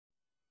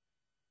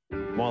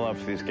My love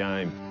for this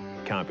game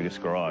can't be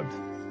described.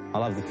 I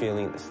love the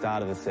feeling at the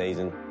start of the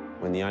season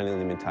when the only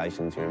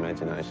limitation is your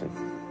imagination.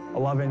 I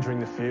love entering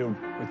the field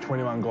with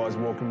 21 guys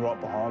walking right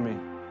behind me,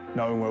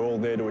 knowing we're all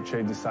there to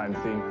achieve the same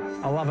thing.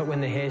 I love it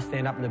when the hairs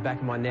stand up in the back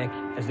of my neck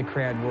as the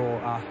crowd roar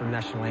after the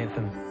national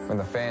anthem. When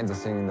the fans are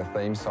singing the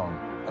theme song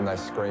and they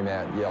scream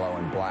out yellow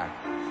and black.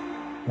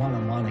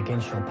 One-on-one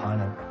against your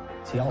opponent.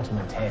 It's the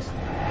ultimate test.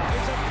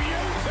 It's a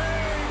beauty!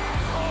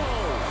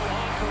 Oh,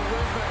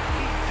 terrific.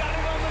 He's done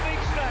it on the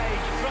big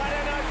stage.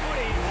 Friday Night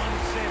Footy,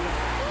 1-7.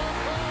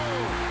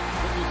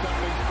 This is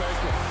something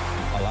special.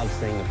 I love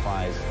seeing the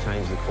players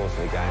change the course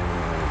of the game in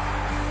the moment.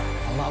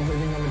 I love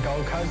living on the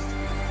Gold Coast.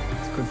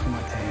 It's good for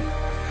my tan.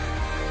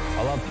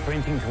 I love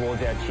sprinting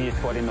towards our cheer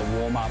squad in the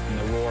warm-up and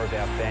the roar of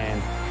our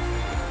fans.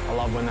 I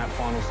love when that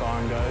final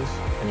siren goes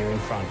and you're in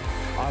front.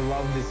 I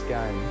love this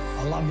game.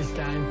 I love this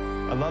game.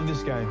 I love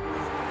this game.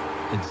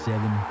 At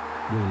 7,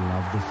 we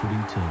love the footy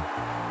too.